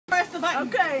button.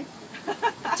 Okay.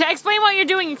 To explain what you're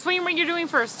doing, explain what you're doing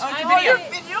first. Oh, it's a video.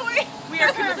 We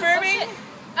are confirming.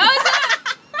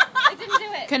 I didn't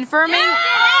do it.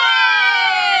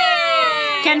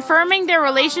 Confirming their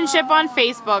relationship on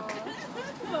Facebook.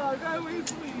 Oh, God, wait,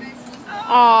 please.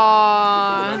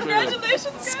 Aww. Congratulations,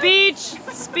 guys.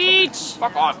 Speech.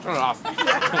 Fuck off. Turn it off.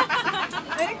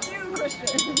 Thank you,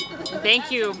 Christian.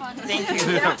 Thank you.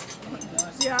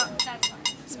 Yeah.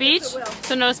 Speech?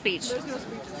 So no speech. There's no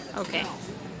speech. Okay.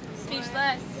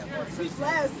 Speechless.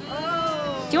 Speechless.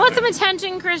 Oh. Do you want some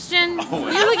attention, Christian?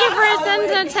 Always. You're looking for some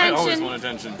I always attention. want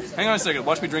attention. Hang on a second.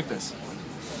 Watch me drink this.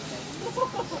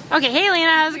 Okay, hey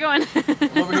Lena, how's it going?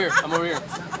 I'm over here.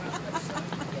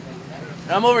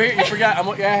 I'm over here. You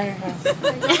forgot. Yeah.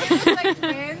 Like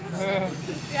twins?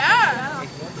 Yeah.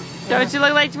 Don't you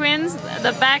look like twins?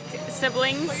 The Beck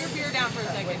siblings? Put your beer down for a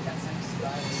second.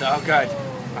 So good.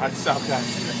 That's so good.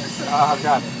 Oh,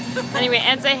 God. Anyway,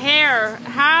 and the hair.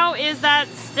 How is that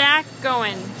stack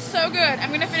going? So good. I'm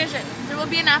going to finish it. There will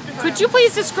be an after photo. Could you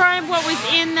please describe what was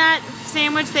in that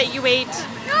sandwich that you ate?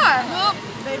 Yeah. Well,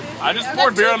 I just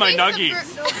poured beer on my nuggies.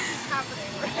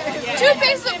 2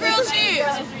 pieces of grilled cheese,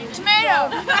 tomato,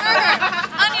 burger,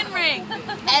 onion ring,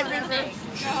 everything.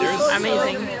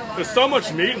 Amazing. There's so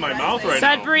much meat in my mouth right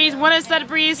Sudbury's, one of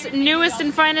Sudbury's newest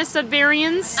and finest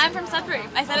Sudburians. I'm from Sudbury.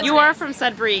 I said it. You are from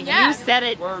Sudbury. Yeah. You said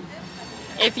it.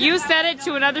 If you said it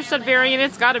to another Sudburian,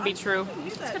 it's got to be true.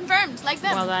 It's confirmed, like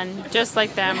them. Well done. Just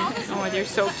like them. Oh, they're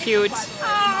so cute.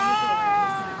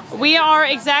 We are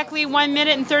exactly 1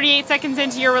 minute and 38 seconds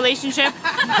into your relationship.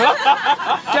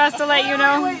 Just to let you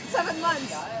know. Wait, 7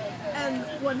 months. And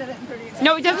 1 minute and 38 seconds.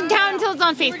 No, it doesn't count until it's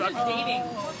on We were Facebook. just dating.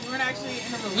 We weren't actually in a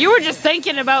relationship. You were just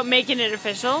thinking about making it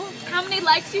official. How many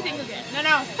likes do you think you'll get?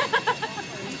 No.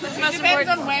 It depends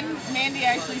on when Mandy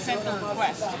actually sent the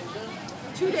request.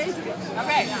 2 days ago.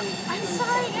 Okay. I'm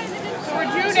sorry, guys. I didn't. So we're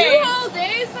 2 2 days. whole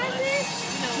days, Mandy?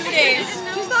 2 days.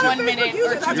 She's not 1 a minute Facebook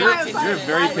user, or 2 that's why I minutes. was like, You're a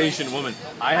very patient woman.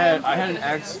 I had an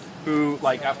ex who,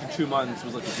 like, after 2 months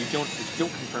was like, if you don't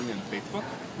confirm me on Facebook,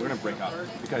 we're gonna break up.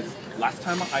 Because last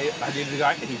time I dated a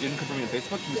guy and he didn't confirm me on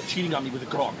Facebook, he was cheating on me with a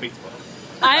girl on Facebook.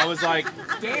 I was like,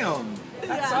 damn,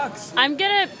 that sucks. I'm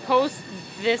gonna post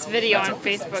this video on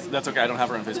Facebook. That's okay. I don't have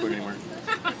her on Facebook anymore.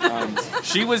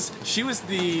 She was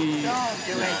the.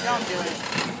 Don't do it.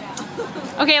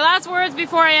 Okay, last words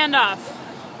before I end off.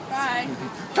 Bye.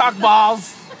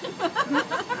 Cockballs.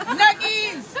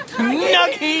 Nuggies!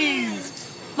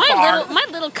 My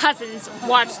little cousins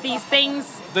watch these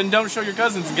things. Then don't show your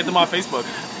cousins and get them off Facebook.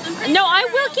 No, I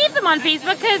will keep them on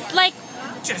Facebook because, like,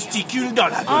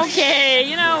 $10. okay,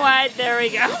 you know what? There we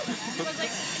go.